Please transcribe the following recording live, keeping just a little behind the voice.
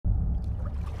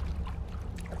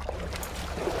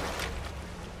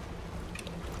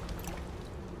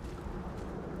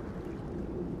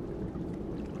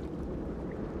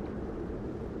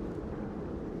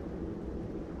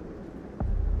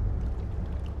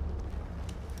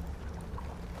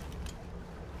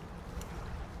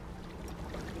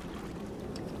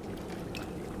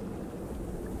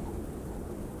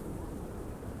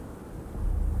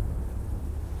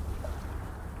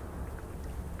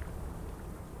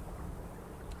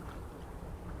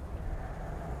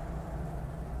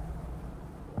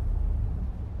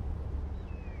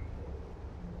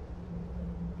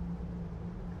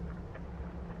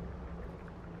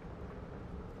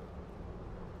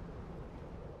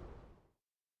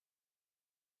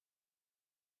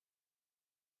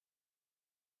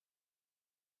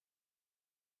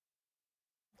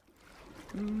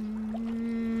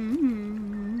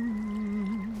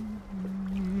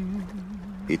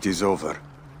It is over.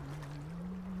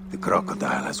 The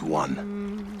Crocodile has won.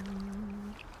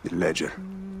 The Ledger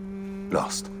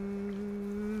lost.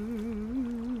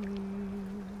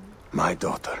 My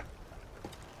daughter.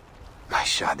 My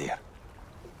Shadya.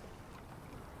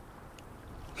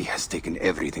 He has taken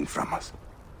everything from us.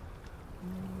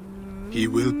 He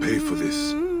will pay for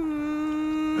this.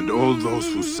 And all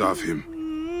those who serve him.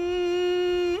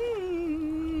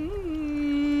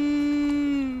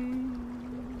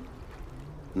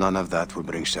 None of that will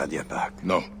bring Shadya back.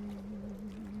 No.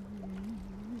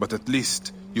 But at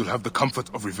least you'll have the comfort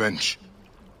of revenge.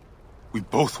 We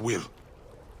both will.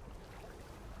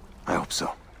 I hope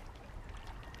so.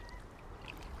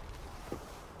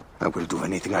 I will do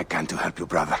anything I can to help you,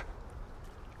 brother.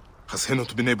 Has he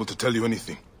not been able to tell you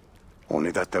anything?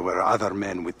 Only that there were other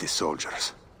men with the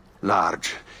soldiers.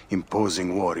 Large,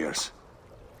 imposing warriors.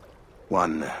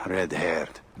 One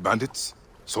red-haired. Bandits?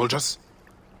 Soldiers?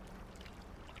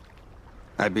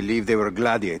 I believe they were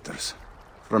gladiators.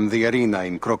 From the arena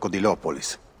in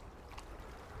Crocodilopolis.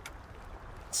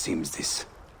 It seems this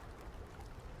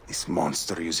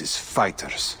monster uses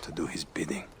fighters to do his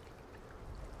bidding.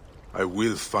 I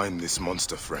will find this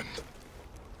monster, friend.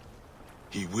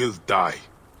 He will die.